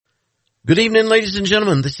Good evening, ladies and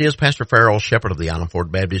gentlemen. This is Pastor Farrell Shepherd of the Island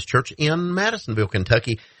Ford Baptist Church in Madisonville,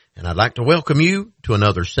 Kentucky, and I'd like to welcome you to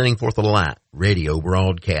another Sending Forth the Light radio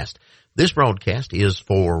broadcast. This broadcast is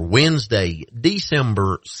for Wednesday,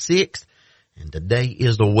 December 6th, and today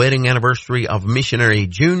is the wedding anniversary of missionary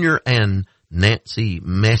Junior and Nancy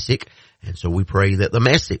Messick, and so we pray that the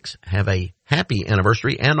Messicks have a happy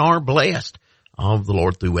anniversary and are blessed of the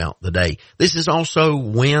Lord throughout the day. This is also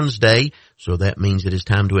Wednesday, so that means it is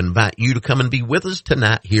time to invite you to come and be with us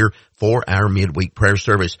tonight here for our midweek prayer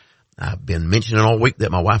service. I've been mentioning all week that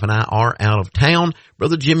my wife and I are out of town.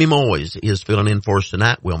 Brother Jimmy Moyes is filling in for us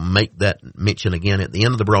tonight. We'll make that mention again at the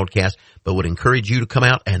end of the broadcast, but would encourage you to come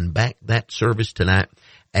out and back that service tonight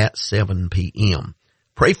at 7 p.m.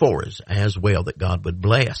 Pray for us as well that God would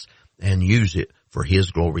bless and use it for His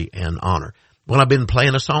glory and honor. Well, I've been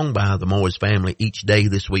playing a song by the Moyes family each day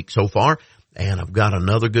this week so far, and I've got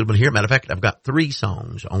another good one here. Matter of fact, I've got 3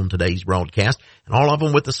 songs on today's broadcast, and all of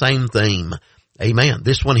them with the same theme. Amen.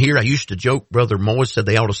 This one here, I used to joke, Brother Moyes said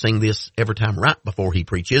they ought to sing this every time right before he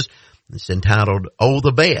preaches. It's entitled, "Oh,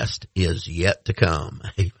 the Best Is Yet to Come."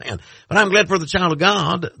 Amen. But I'm glad for the child of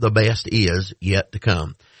God, the best is yet to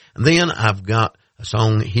come. And then I've got a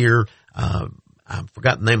song here, I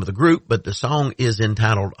forgot the name of the group, but the song is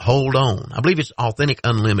entitled Hold On. I believe it's Authentic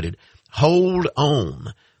Unlimited. Hold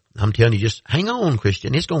on. I'm telling you, just hang on,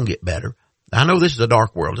 Christian. It's going to get better. I know this is a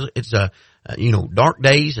dark world. It's dark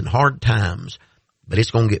days and hard times, but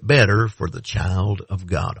it's going to get better for the child of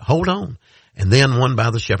God. Hold on. And then one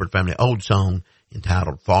by the Shepherd family, old song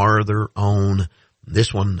entitled Farther On.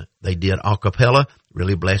 This one they did a cappella,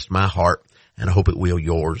 really blessed my heart, and I hope it will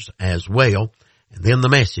yours as well. And then the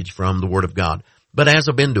message from the Word of God. But as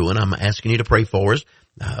I've been doing, I'm asking you to pray for us.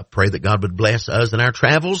 Pray that God would bless us in our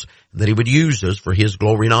travels, and that He would use us for His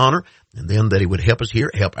glory and honor, and then that He would help us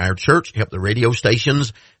here, help our church, help the radio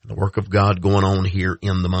stations, and the work of God going on here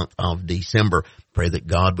in the month of December. Pray that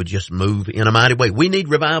God would just move in a mighty way. We need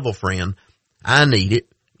revival, friend. I need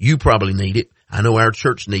it. You probably need it. I know our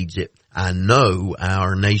church needs it. I know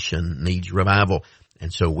our nation needs revival,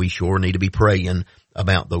 and so we sure need to be praying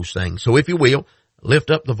about those things. So if you will,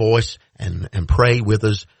 lift up the voice and pray with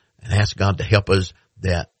us and ask God to help us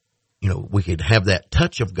that, we could have that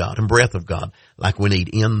touch of God and breath of God like we need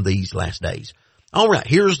in these last days. All right,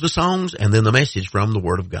 here's the songs and then the message from the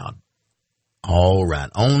Word of God. All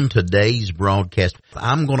right, on today's broadcast,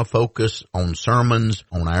 I'm going to focus on sermons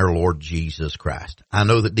on our Lord Jesus Christ. I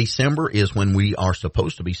know that December is when we are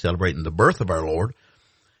supposed to be celebrating the birth of our Lord.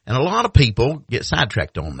 And a lot of people get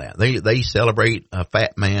sidetracked on that. They celebrate a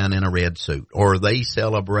fat man in a red suit, or they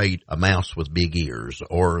celebrate a mouse with big ears,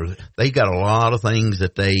 or they got a lot of things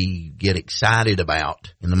that they get excited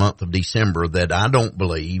about in the month of December that I don't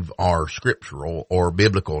believe are scriptural or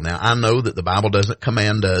biblical. Now, I know that the Bible doesn't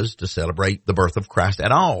command us to celebrate the birth of Christ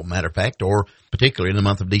at all, matter of fact, or particularly in the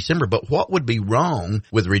month of December. But what would be wrong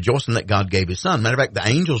with rejoicing that God gave His Son? Matter of fact, the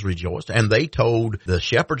angels rejoiced, and they told the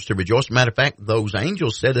shepherds to rejoice. Matter of fact, those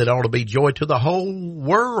angels said it ought to be joy to the whole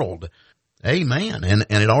world. Amen. And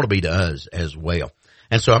it ought to be to us as well.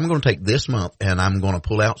 And so I'm going to take this month and I'm going to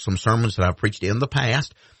pull out some sermons that I've preached in the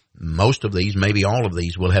past. Most of these, maybe all of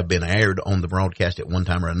these, will have been aired on the broadcast at one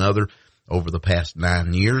time or another over the past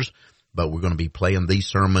 9 years. But we're going to be playing these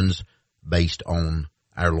sermons based on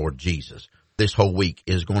our Lord Jesus. This whole week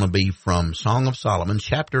is going to be from Song of Solomon,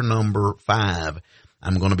 chapter number 5.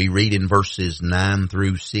 I'm going to be reading verses 9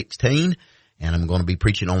 through 16. And I'm going to be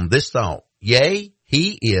preaching on this thought. Yea,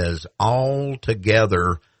 He is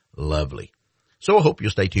altogether lovely. So I hope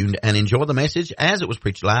you'll stay tuned and enjoy the message as it was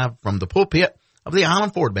preached live from the pulpit of the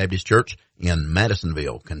Island Ford Baptist Church in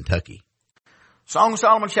Madisonville, Kentucky. Song of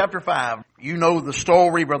Solomon chapter 5. You know the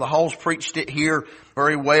story. Brother Hall's preached it here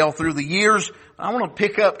very well through the years. I want to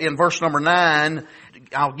pick up in verse number 9.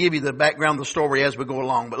 I'll give you the background of the story as we go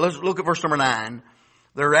along. But let's look at verse number 9.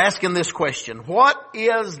 They're asking this question. What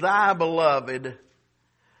is thy beloved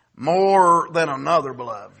more than another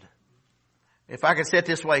beloved? If I could say it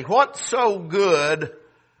this way, what's so good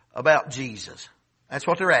about Jesus? That's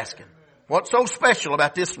what they're asking. What's so special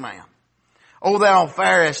about this man? O thou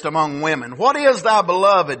fairest among women, what is thy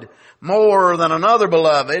beloved more than another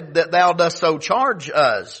beloved that thou dost so charge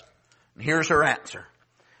us? And here's her answer.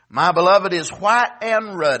 My beloved is white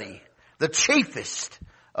and ruddy, the chiefest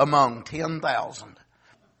among 10,000.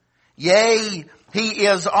 Yea, He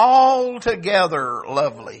is altogether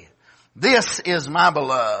lovely. This is my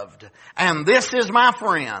beloved, and this is my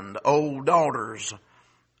friend, O daughters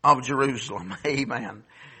of Jerusalem. Amen.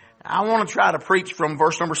 I want to try to preach from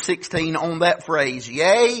verse number 16 on that phrase.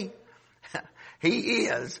 Yea, He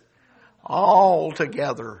is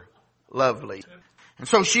altogether lovely. And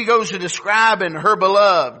so she goes to describing her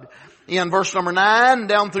beloved in verse number 9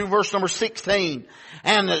 down through verse number 16.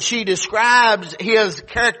 And she describes his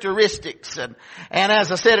characteristics. And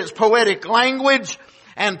as I said, it's poetic language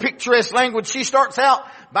and picturesque language. She starts out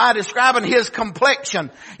by describing his complexion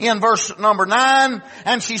in verse number 9.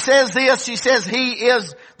 And she says this, she says he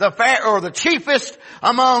is the chiefest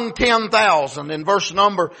among 10,000. In verse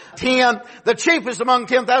number 10, the chiefest among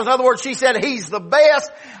 10,000. In other words, she said he's the best.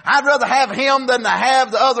 I'd rather have him than to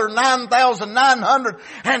have the other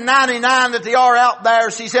 9,999 that they are out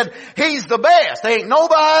there. She said he's the best. There ain't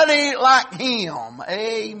nobody like him.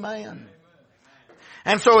 Amen.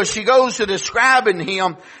 And so as she goes to describing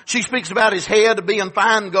him, she speaks about his head being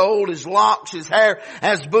fine gold, his locks, his hair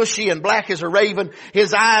as bushy and black as a raven,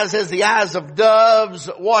 his eyes as the eyes of doves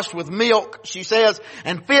washed with milk, she says,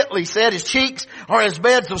 and fitly said, his cheeks are as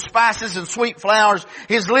beds of spices and sweet flowers,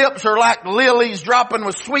 his lips are like lilies dropping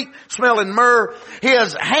with sweet smelling myrrh,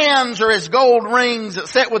 his hands are as gold rings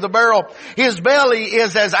set with a beryl, his belly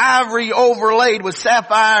is as ivory overlaid with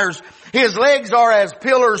sapphires, his legs are as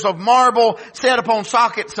pillars of marble set upon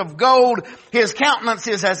sockets of gold. His countenance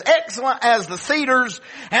is as excellent as the cedars.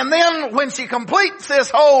 And then when she completes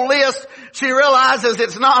this whole list, she realizes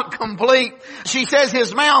it's not complete. She says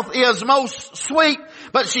his mouth is most sweet.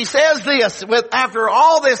 But she says this, after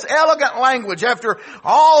all this elegant language, after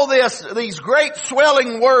all these great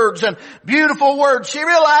swelling words and beautiful words, she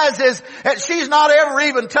realizes that she's not ever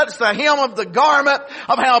even touched the hem of the garment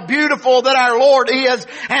of how beautiful that our Lord is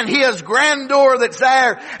and His grandeur that's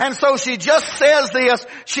there. And so she just says this,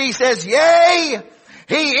 she says, yea,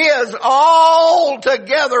 He is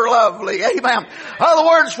altogether lovely. Amen. In other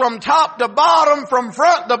words, from top to bottom, from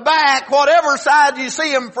front to back, whatever side you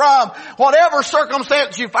see Him from, whatever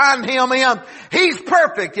circumstance you find Him in, He's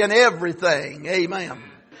perfect in everything. Amen.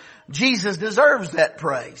 Jesus deserves that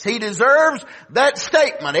praise. He deserves that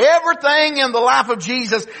statement. Everything in the life of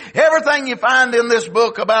Jesus, everything you find in this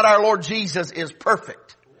book about our Lord Jesus is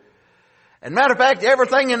perfect. And matter of fact,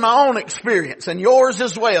 everything in my own experience and yours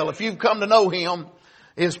as well, if you've come to know Him,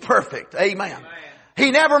 is perfect. Amen. He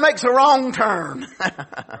never makes a wrong turn.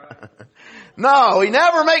 No, He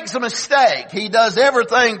never makes a mistake. He does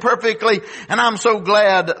everything perfectly, and I'm so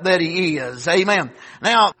glad that He is. Amen.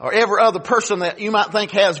 Now, or every other person that you might think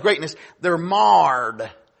has greatness, they're marred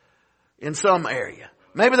in some area.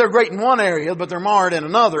 Maybe they're great in one area, but they're marred in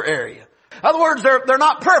another area. In other words, they're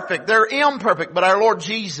not perfect. They're imperfect, but our Lord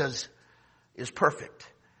Jesus is perfect.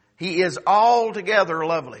 He is altogether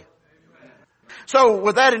lovely. So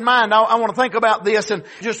with that in mind, I want to think about this and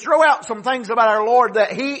just throw out some things about our Lord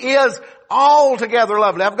that He is altogether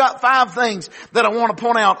lovely. I've got 5 things that I want to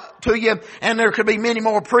point out to you, and there could be many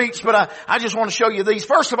more preached, but I just want to show you these.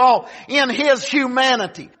 First of all, in His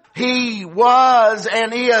humanity, He was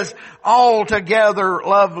and is altogether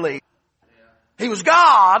lovely. He was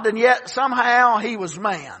God, and yet somehow He was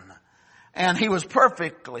man, and He was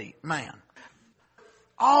perfectly man.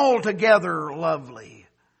 Altogether lovely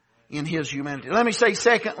in His humanity. Let me say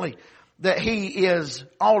secondly, that He is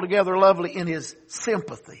altogether lovely in His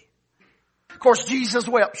sympathy. Of course, Jesus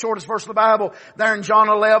wept, shortest verse of the Bible, there in John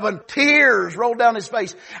 11. Tears rolled down His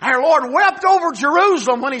face. Our Lord wept over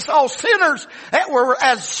Jerusalem when He saw sinners that were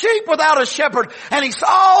as sheep without a shepherd. And He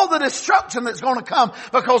saw the destruction that's going to come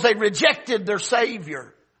because they rejected their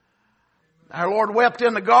Savior. Our Lord wept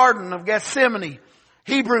in the Garden of Gethsemane.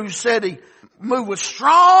 Hebrews said He moved with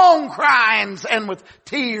strong cryings and with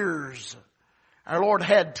tears. Our Lord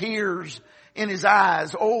had tears in His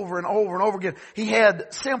eyes over and over and over again. He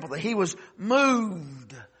had sympathy. He was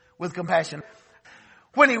moved with compassion.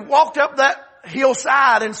 When He walked up that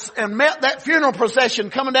hillside and met that funeral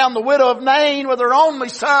procession coming down, the widow of Nain with her only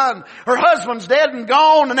son. Her husband's dead and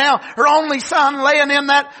gone, and now her only son laying in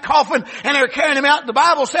that coffin, and they're carrying him out. The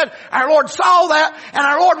Bible said our Lord saw that, and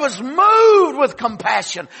our Lord was moved with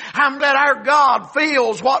compassion. I'm glad our God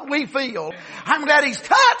feels what we feel. I'm glad He's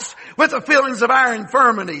touched with the feelings of our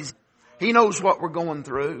infirmities. He knows what we're going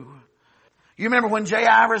through. You remember when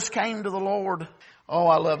Jairus came to the Lord? Oh,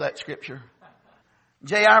 I love that scripture.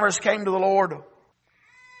 Jairus came to the Lord.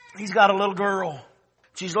 He's got a little girl.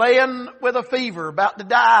 She's laying with a fever, about to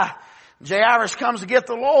die. Jairus comes to get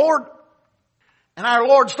the Lord. And our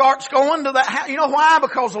Lord starts going to that house. You know why?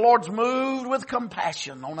 Because the Lord's moved with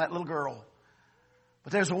compassion on that little girl.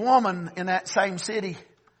 But there's a woman in that same city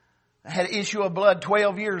that had an issue of blood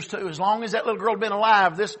 12 years too. As long as that little girl had been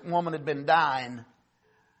alive, this woman had been dying.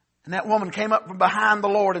 And that woman came up from behind the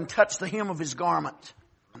Lord and touched the hem of His garment.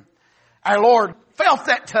 Our Lord felt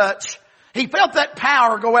that touch, He felt that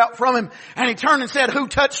power go out from him, and he turned and said, who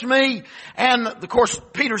touched me? And of course,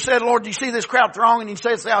 Peter said, Lord, do you see this crowd throng? And he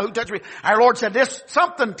says, who touched me? Our Lord said,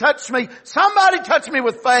 something touched me. Somebody touched me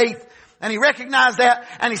with faith. And he recognized that,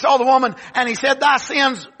 and he saw the woman, and he said, thy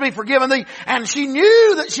sins be forgiven thee. And she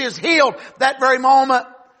knew that she is healed that very moment.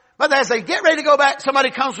 But as they get ready to go back,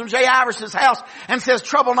 somebody comes from Jairus' house and says,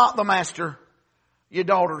 trouble not the master. Your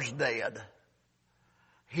daughter's dead.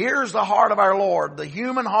 Here's the heart of our Lord, the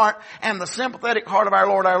human heart and the sympathetic heart of our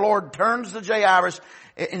Lord. Our Lord turns to Jairus,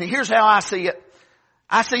 and here's how I see it.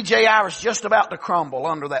 I see Jairus just about to crumble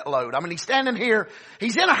under that load. I mean, he's standing here.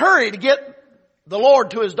 He's in a hurry to get the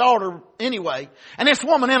Lord to his daughter anyway. And this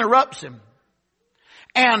woman interrupts him.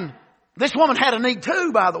 And this woman had a need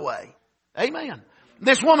too, by the way. Amen.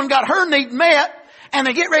 This woman got her need met. And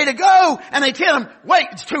they get ready to go, and they tell him, wait,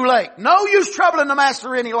 it's too late. No use troubling the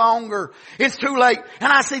master any longer. It's too late. And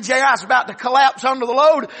I see Jairus about to collapse under the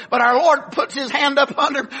load, but our Lord puts his hand up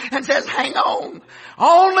under him and says, hang on.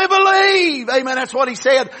 Only believe. Amen. That's what he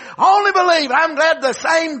said. Only believe. I'm glad the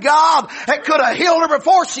same God that could have healed her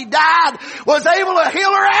before she died was able to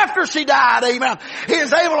heal her after she died. Amen. He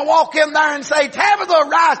is able to walk in there and say, Tabitha,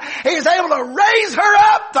 rise. He is able to raise her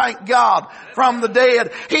up, thank God, from the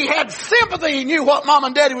dead. He had sympathy. He knew what mom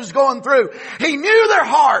and daddy was going through. He knew their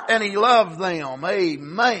heart, and he loved them.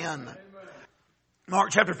 Amen. Mark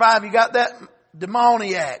chapter 5, you got that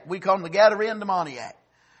demoniac. We call him the Gadarene demoniac.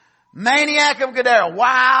 Maniac of Gadara,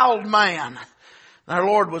 wild man. Our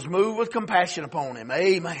Lord was moved with compassion upon him.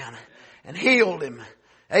 Amen. And healed him.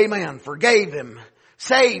 Amen. Forgave him.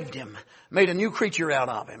 Saved him. Made a new creature out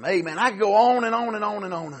of him. Amen. I could go on and on and on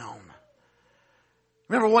and on and on.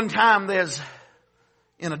 Remember one time there's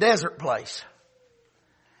in a desert place.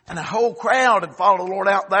 And the whole crowd had followed the Lord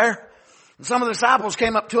out there. And some of the disciples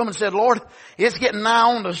came up to him and said, Lord, it's getting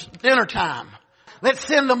nigh on to dinner time. Let's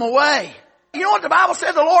send them away. You know what the Bible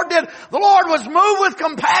said the Lord did? The Lord was moved with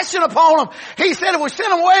compassion upon them. He said if we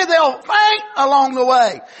send them away, they'll faint along the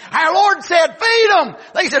way. Our Lord said, feed them.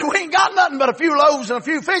 They said, we ain't got nothing but a few loaves and a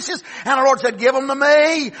few fishes. And the Lord said, give them to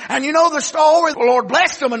me. And you know the story. The Lord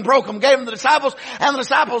blessed them and broke them, gave them to the disciples, and the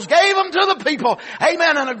disciples gave them to the people.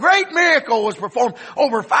 Amen. And a great miracle was performed.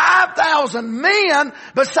 Over 5,000 men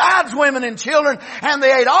besides women and children. And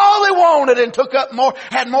they ate all they wanted and took up more,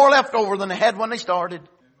 had more left over than they had when they started.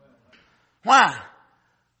 Why?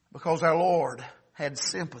 Because our Lord had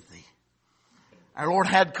sympathy. Our Lord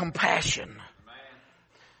had compassion.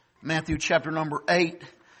 Matthew chapter number 8.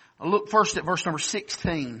 Look first at verse number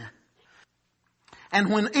 16. And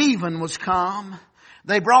when even was come,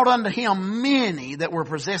 they brought unto him many that were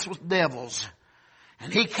possessed with devils.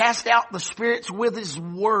 And he cast out the spirits with his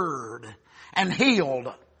word and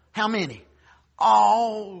healed, how many?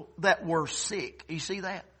 All that were sick. You see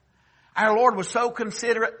that? Our Lord was so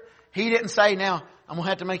considerate. He didn't say, now, I'm going to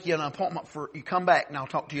have to make you an appointment for you come back and I'll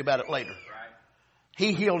talk to you about it later.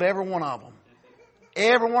 He healed every one of them.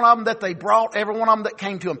 Every one of them that they brought, every one of them that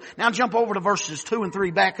came to him. Now jump over to verses 2 and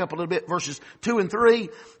 3, back up a little bit, verses 2 and 3.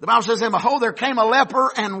 The Bible says, and behold, there came a leper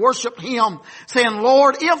and worshipped him, saying,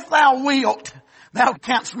 Lord, if thou wilt, thou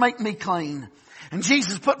canst make me clean. And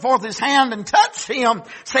Jesus put forth his hand and touched him,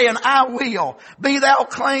 saying, I will, be thou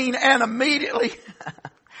clean. And immediately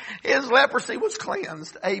his leprosy was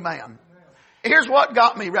cleansed. Amen. Here's what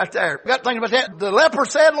got me right there. Got to think about that. The leper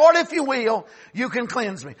said, Lord, if you will, you can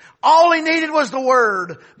cleanse me. All he needed was the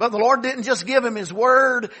word. But the Lord didn't just give him his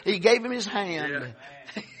word. He gave him his hand.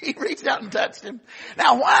 Yeah. He reached out and touched him.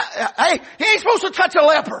 Now why? Hey, he ain't supposed to touch a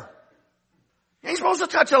leper. He ain't supposed to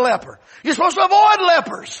touch a leper. You're supposed to avoid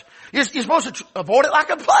lepers. You're supposed to avoid it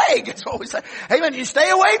like a plague. That's what we say. Amen. You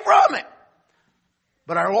stay away from it.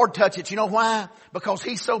 But our Lord touched it. You know why? Because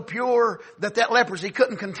he's so pure that leprosy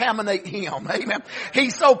couldn't contaminate him. Amen.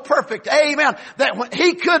 He's so perfect. Amen. That when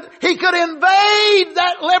he could invade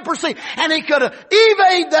that leprosy and he could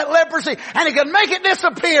evade that leprosy and he could make it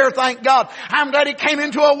disappear. Thank God. I'm glad he came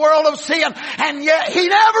into a world of sin and yet he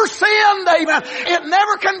never sinned. Amen. It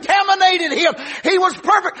never contaminated him. He was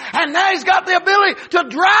perfect and now he's got the ability to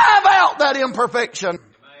drive out that imperfection.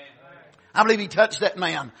 I believe he touched that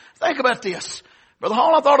man. Think about this. Brother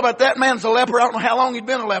Hall, I thought about that man's a leper. I don't know how long he'd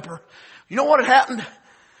been a leper. You know what had happened?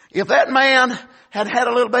 If that man had had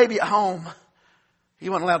a little baby at home, he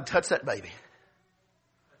wasn't allowed to touch that baby.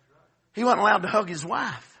 He wasn't allowed to hug his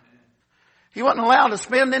wife. He wasn't allowed to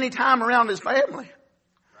spend any time around his family.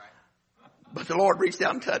 But the Lord reached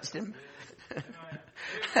out and touched him.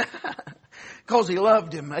 Because he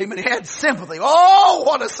loved him. Amen. He had sympathy. Oh,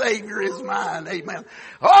 what a Savior is mine. Amen.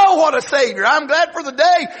 Oh, what a Savior. I'm glad for the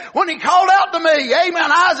day when he called out to me.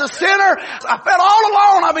 Amen. I was a sinner. I felt all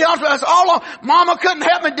alone. I'll be honest with you. I was all alone. Mama couldn't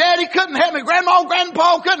help me. Daddy couldn't help me. Grandma and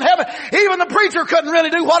Grandpa couldn't help me. Even the preacher couldn't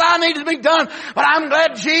really do what I needed to be done. But I'm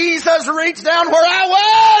glad Jesus reached down where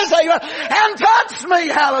I was. Amen. And touched me.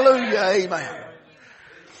 Hallelujah. Amen.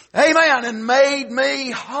 Amen. And made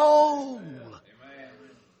me whole.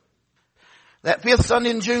 That 5th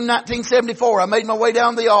Sunday in June 1974, I made my way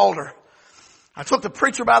down the altar. I took the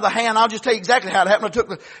preacher by the hand. I'll just tell you exactly how it happened. I took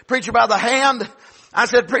the preacher by the hand. I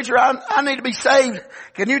said, preacher, I need to be saved.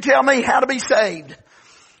 Can you tell me how to be saved?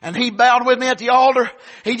 And he bowed with me at the altar.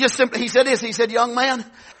 He said this. He said, young man,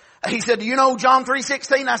 he said, do you know John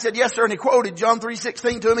 3:16? I said, yes, sir. And he quoted John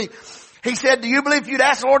 3:16 to me. He said, do you believe if you'd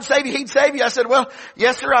ask the Lord to save you, He'd save you? I said, well,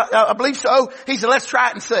 yes, sir. I believe so. He said, let's try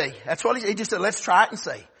it and see. That's what he just said. Let's try it and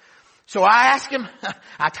see. So I asked him,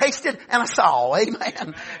 I tasted and I saw.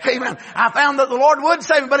 Amen. Amen. I found that the Lord would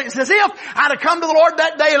save me, but it says if I'd have come to the Lord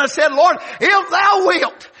that day and I said, Lord, if thou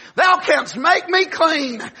wilt, thou canst make me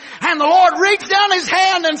clean. And the Lord reached down his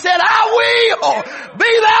hand and said, I will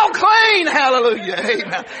be thou clean. Hallelujah.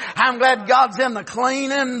 Amen. I'm glad God's in the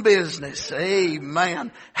cleaning business.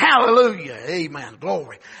 Amen. Hallelujah. Amen.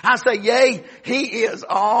 Glory. I say, yea, He is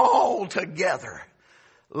altogether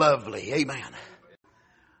lovely. Amen.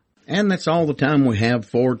 And that's all the time we have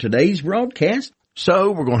for today's broadcast.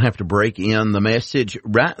 So we're going to have to break in the message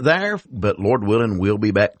right there. But Lord willing, we'll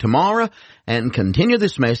be back tomorrow and continue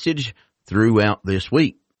this message throughout this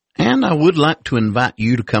week. And I would like to invite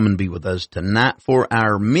you to come and be with us tonight for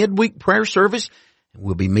our midweek prayer service.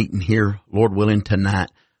 We'll be meeting here, Lord willing,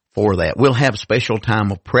 tonight for that. We'll have special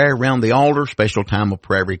time of prayer around the altar, special time of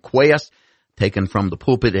prayer requests taken from the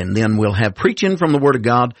pulpit, and then we'll have preaching from the Word of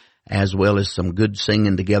God, as well as some good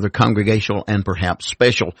singing together, congregational and perhaps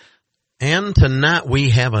special. And tonight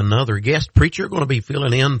we have another guest preacher going to be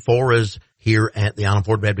filling in for us here at the Island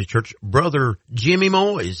Ford Baptist Church, Brother Jimmy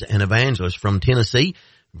Moyes, an evangelist from Tennessee,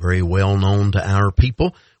 very well known to our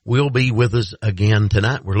people, will be with us again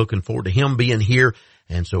tonight. We're looking forward to him being here,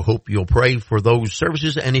 and so hope you'll pray for those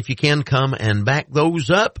services, and if you can, come and back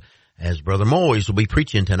those up, as Brother Moyes will be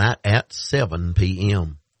preaching tonight at 7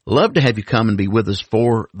 p.m. Love to have you come and be with us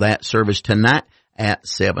for that service tonight at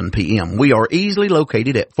 7 p.m. We are easily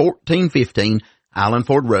located at 1415 Island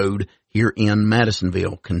Ford Road here in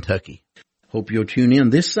Madisonville, Kentucky. Hope you'll tune in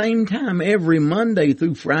this same time every Monday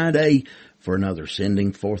through Friday for another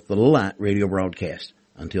Sending Forth the Light radio broadcast.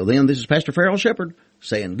 Until then, this is Pastor Farrell Shepherd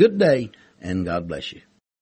saying good day and God bless you.